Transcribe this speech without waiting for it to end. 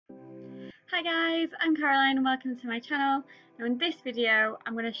Hi guys, I'm Caroline and welcome to my channel. Now in this video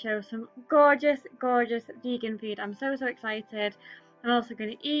I'm going to show some gorgeous vegan food. I'm so excited. I'm also going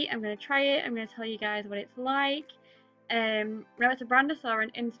to eat, I'm going to try it, I'm going to tell you guys what it's like. Now it's a brand I saw on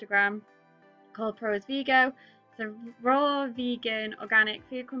Instagram called Prosvego. It's a raw vegan organic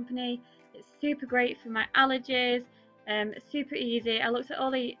food company. It's super great for my allergies. It's super easy. I looked at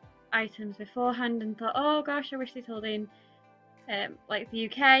all the items beforehand and thought, oh gosh, I wish they told in like the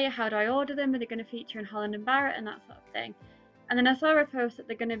UK, how do I order them? Are they going to feature in Holland and Barrett and that sort of thing? And then I saw a post that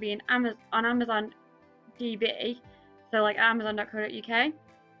they're going to be on Amazon DB, so like amazon.co.uk,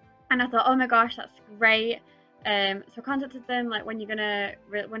 and I thought, oh my gosh, that's great. So I contacted them, like when's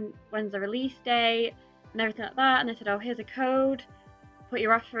the release date and everything like that, and they said, oh, here's a code, put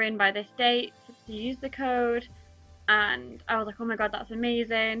your offer in by this date to use the code. And I was like, oh my god, that's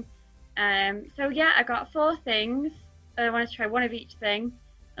amazing. So yeah, I got 4 things. I wanted to try one of each thing,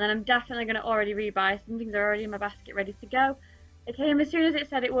 and then I'm definitely going to already rebuy. Some things are already in my basket ready to go. It came as soon as it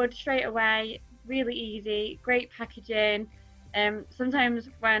said it would, straight away. Really easy, great packaging. Sometimes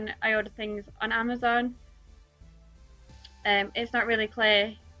when I order things on Amazon, it's not really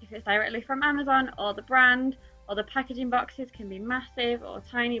clear if it's directly from Amazon or the brand, or the packaging boxes can be massive or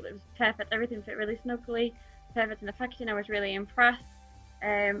tiny, but it was perfect. Everything fit really snugly, perfect in the packaging. I was really impressed.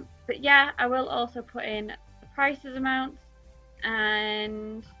 But yeah, I will also put in prices, amounts,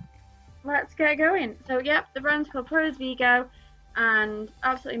 and let's get going. So yep, the brand's called Prosvego and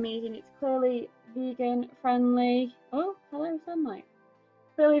absolutely amazing. It's clearly vegan friendly. Oh, hello sunlight.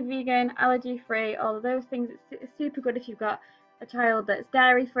 Clearly vegan, allergy free, all of those things. It's super good if you've got a child that's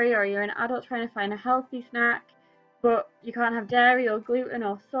dairy free, or you're an adult trying to find a healthy snack but you can't have dairy or gluten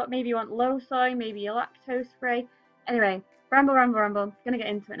or maybe you want low soy, maybe you're lactose free. Anyway, ramble. Gonna get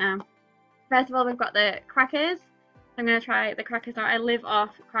into it now. First of all, we've got the crackers. I'm going to try the crackers now. I live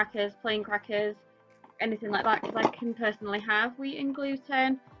off crackers, plain crackers, anything like that, because I can personally have wheat and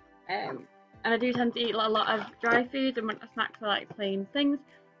gluten. And I do tend to eat a lot of dry foods and want a snack for like plain things.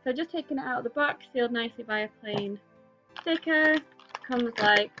 So just taking it out of the box, sealed nicely by a plain sticker. Comes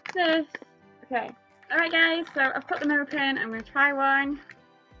like this. Okay. Alright guys, so I've put them open. I'm going to try one.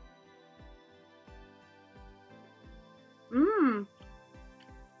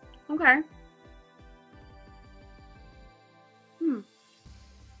 Okay.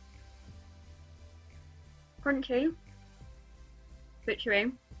 Crunchy, bit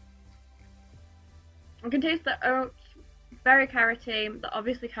chewy. I can taste the oats, very carroty, the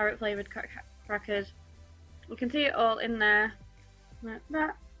obviously carrot flavoured crackers. You can see it all in there, like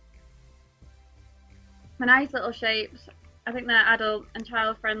that. Nice little shapes. I think they're adult and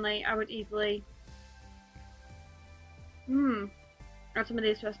child friendly. I would easily add some of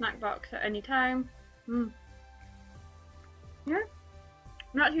these to a snack box at any time. Yeah,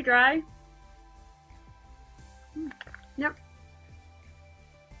 not too dry. Yep.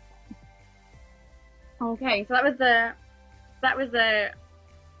 Okay, so that was the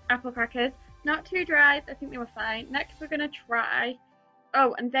apple crackers. Not too dry. I think they were fine. Next, we're gonna try.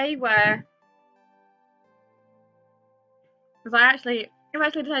 Oh, and they were. Because I've actually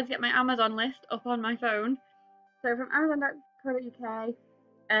decided to get my Amazon list up on my phone. So from Amazon.co.uk,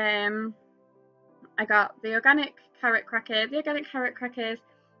 I got the organic carrot crackers. The organic carrot crackers.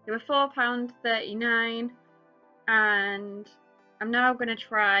 They were £4.39. And I'm now going to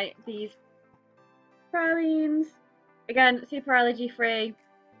try these pralines. Again, super allergy free,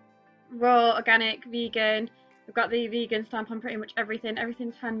 raw, organic, vegan. We've got the vegan stamp on pretty much everything.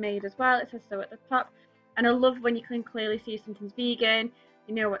 Everything's handmade as well. It says so at the top. And I love when you can clearly see something's vegan.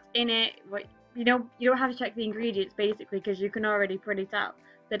 You know what's in it. You don't have to check the ingredients basically, because you can already pretty tell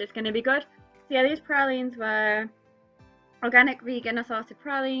that it's going to be good. So yeah, these pralines were organic, vegan, assorted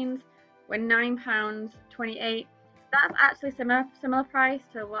pralines. Were £9.28. That's actually similar price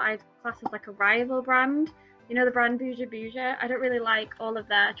to what I'd class as like a rival brand. You know the brand Bougie. I don't really like all of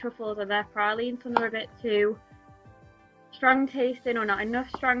their truffles or their pralines. Some are a bit too strong tasting or not enough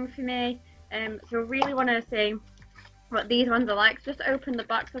strong for me. So I really want to see what these ones are like. So just open the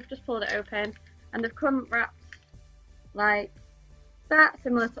box. I've just pulled it open, and they've come wrapped like that,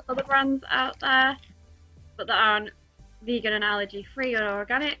 similar to other brands out there, but that aren't vegan and allergy free or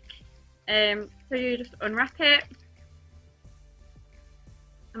organic. So you just unwrap it,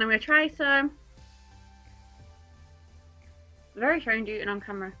 and I'm going to try some. Very trying to do it on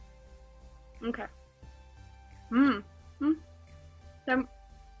camera. Okay. So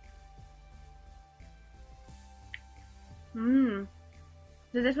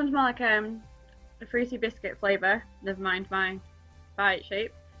this one's more like a fruity biscuit flavour. Never mind my bite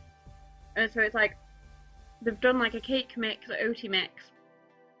shape. So it's like they've done like a cake mix, an oaty mix,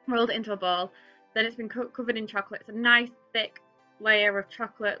 rolled it into a ball. Then it's been covered in chocolate. It's a nice thick layer of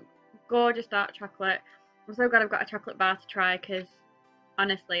chocolate, gorgeous dark chocolate. I'm so glad I've got a chocolate bar to try because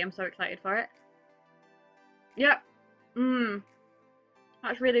honestly, I'm so excited for it. Yep.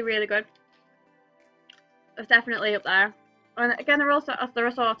 That's really, really good. It's definitely up there. And again, they're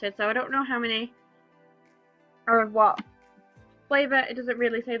assorted, so I don't know how many are of what flavour. It doesn't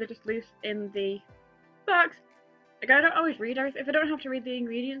really say, they're just loose in the box. Again, I don't always read if I don't have to read the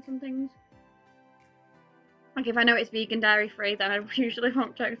ingredients and things. Like if I know it's vegan, dairy free, then I usually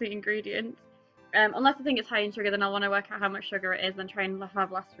won't check the ingredients. Unless I think it's high in sugar, then I'll want to work out how much sugar it is and try and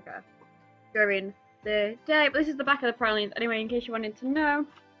have less sugar during the day. But this is the back of the pralines anyway, in case you wanted to know.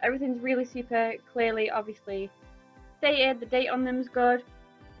 Everything's really super clearly, obviously stated. The date on them's good.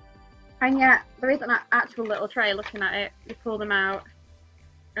 And yeah, there is an actual little tray. Looking at it, you pull them out,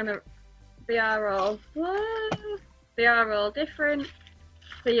 and they are all different.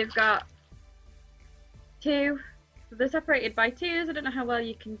 So you've got two. So they're separated by twos. I don't know how well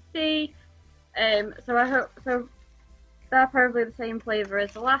you can see. So I hope so. They're probably the same flavour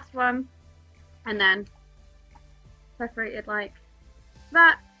as the last one, and then separated like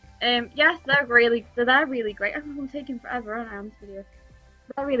that. Yes, they're really great. I'm taking forever on this video.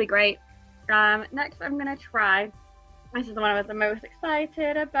 They're really great. Next I'm gonna try. This is the one I was the most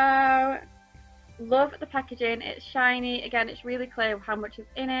excited about. Love the packaging. It's shiny. Again, it's really clear how much is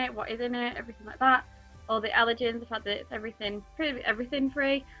in it, what is in it, everything like that. All the allergens, the fact that it's everything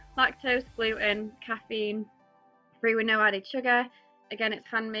free, lactose, gluten, caffeine free with no added sugar. Again, it's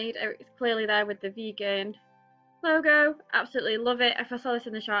handmade. It's clearly there with the vegan logo. Absolutely love it. If I saw this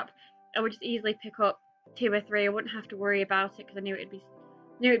in the shop, I would just easily pick up 2 or 3. I wouldn't have to worry about it because I knew it'd be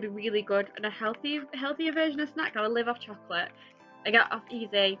really good and a healthier version of snack. I would live off chocolate. I get off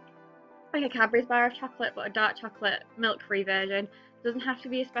easy like a Cadbury's bar of chocolate, but a dark chocolate milk-free version. It doesn't have to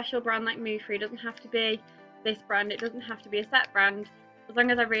be a special brand like Moo Free. It doesn't have to be this brand. It doesn't have to be a set brand. As long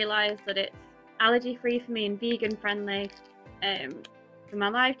as I realise that it's allergy-free for me and vegan-friendly for my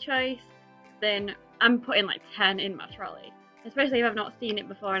life choice, then I'm putting like 10 in my trolley. Especially if I've not seen it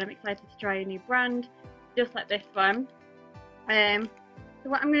before and I'm excited to try a new brand, just like this one. So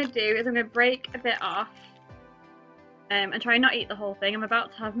what I'm going to do is I'm going to break a bit off and try and not eat the whole thing. I'm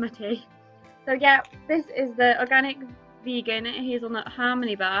about to have my tea. So yeah, this is the organic vegan hazelnut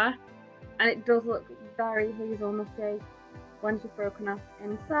harmony bar, and it does look very hazelnutty once it's broken off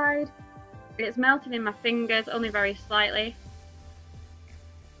inside. It's melting in my fingers, only very slightly.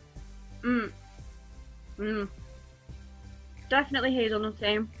 Definitely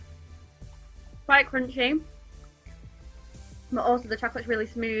hazelnutty, quite crunchy, but also the chocolate's really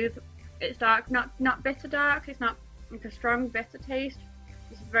smooth. It's dark, not bitter dark. It's not like a strong bitter taste.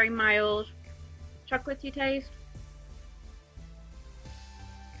 This is very mild chocolatey taste.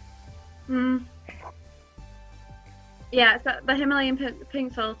 Yeah, it's got the Himalayan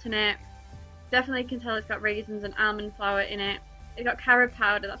pink salt in it. Definitely can tell it's got raisins and almond flour in it. It's got carob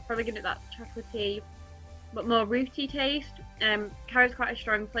powder. That's probably gonna be that chocolatey but more rooty taste. Carob's quite a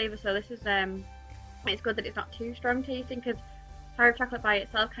strong flavour, so this is it's good that it's not too strong tasting, because carob chocolate by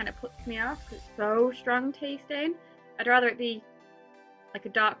itself kind of puts me off because it's so strong tasting. I'd rather it be like a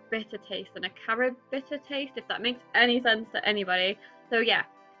dark bitter taste than a carob bitter taste, if that makes any sense to anybody. So yeah,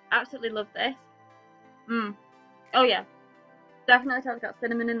 absolutely love this. Oh yeah, definitely tell it's got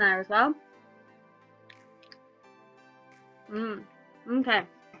cinnamon in there as well. Okay.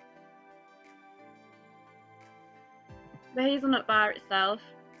 The hazelnut bar itself.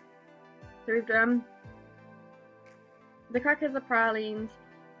 So we've done the crackers, the pralines.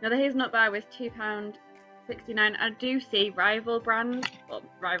 Now the hazelnut bar was £2.69. I do see rival brands,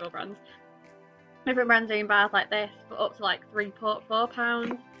 different brands doing bars like this for up to like £3, £4.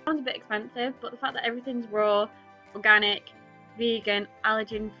 Sounds a bit expensive, but the fact that everything's raw, organic, vegan,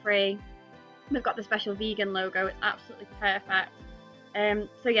 allergen free, they've got the special vegan logo, it's absolutely perfect.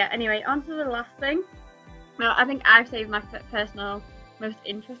 So yeah, anyway, on to the last thing. Now I think I've saved my personal most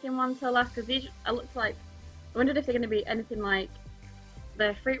interesting one till last, because these looks like, I wondered if they're going to be anything like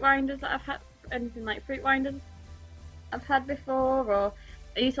the fruit winders that I've had, before, or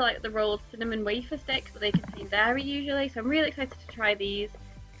I used to like the rolled cinnamon wafer sticks, but they contain dairy usually, so I'm really excited to try these.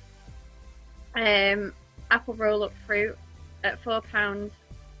 Apple roll up fruit at £4.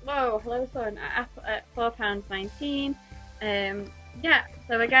 Whoa, hello son, at £4.19. Yeah,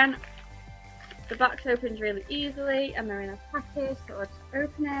 so again, the box opens really easily and they're in a package, so I'll just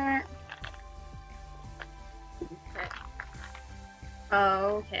open it.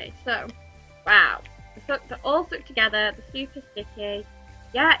 Okay, so wow, they're all stuck together, they're super sticky.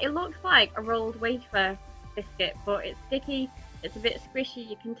 Yeah, it looks like a rolled wafer biscuit, but it's sticky It's a bit squishy.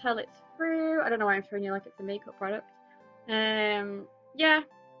 You can tell it's through. I don't know why I'm showing you like it's a makeup product. Yeah.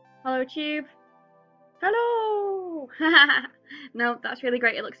 Hello, tube. Hello. No, that's really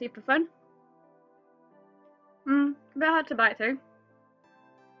great. It looks super fun. A bit hard to bite through.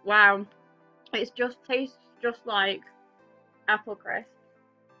 Wow. It just tastes just like apple crisp,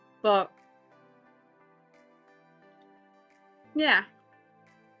 but yeah.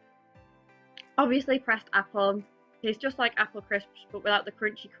 Obviously pressed apple. Tastes just like apple crisps, but without the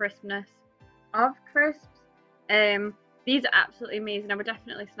crunchy crispness of crisps. These are absolutely amazing. I would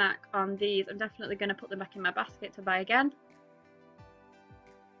definitely snack on these. I'm definitely going to put them back in my basket to buy again.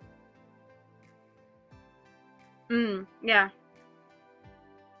 Yeah.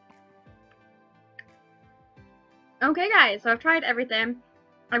 Okay guys, so I've tried everything.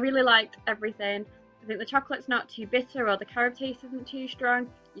 I really liked everything. I think the chocolate's not too bitter or the carob taste isn't too strong.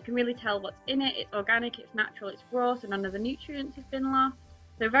 You can really tell what's in it. It's organic, it's natural, it's raw, so none of the nutrients have been lost.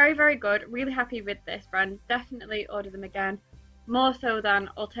 So very, very good. Really happy with this brand. Definitely order them again. More so than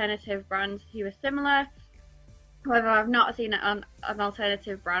alternative brands who are similar. However, I've not seen it on an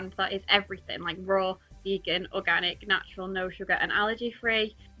alternative brand that is everything, like raw, vegan, organic, natural, no sugar, and allergy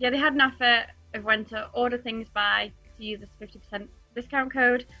free. Yeah, they had an offer of when to order things by to use this 50% discount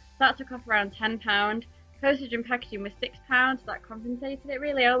code. So that took off around £10. Postage and packaging was £6, so that compensated it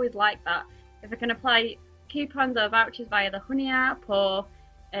really. I always like that. If I can apply coupons or vouchers via the Honey app, or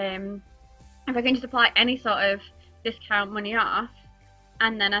if I can just apply any sort of discount money off,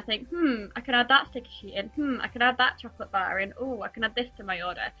 and then I think, I can add that sticker sheet in, I can add that chocolate bar in, oh, I can add this to my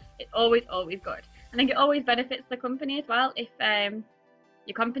order. It's always, always good. I think it always benefits the company as well if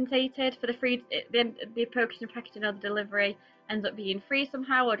you're compensated for the free, the postage and packaging or the delivery ends up being free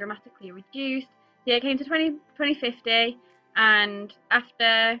somehow or dramatically reduced. So yeah, it came to 20.50, and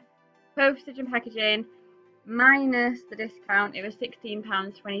after postage and packaging minus the discount, it was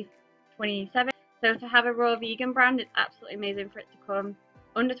 £16.27. So to have a raw vegan brand, it's absolutely amazing for it to come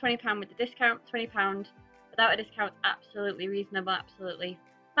under £20 with the discount. £20 without a discount, absolutely reasonable, absolutely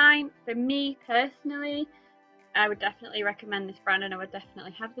fine. For me personally, I would definitely recommend this brand, and I would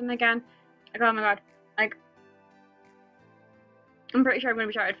definitely have them again. Like, oh my god, like, I'm pretty sure I'm going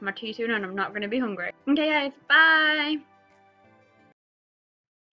to be shouted for my tea soon, and I'm not going to be hungry. Okay guys, bye!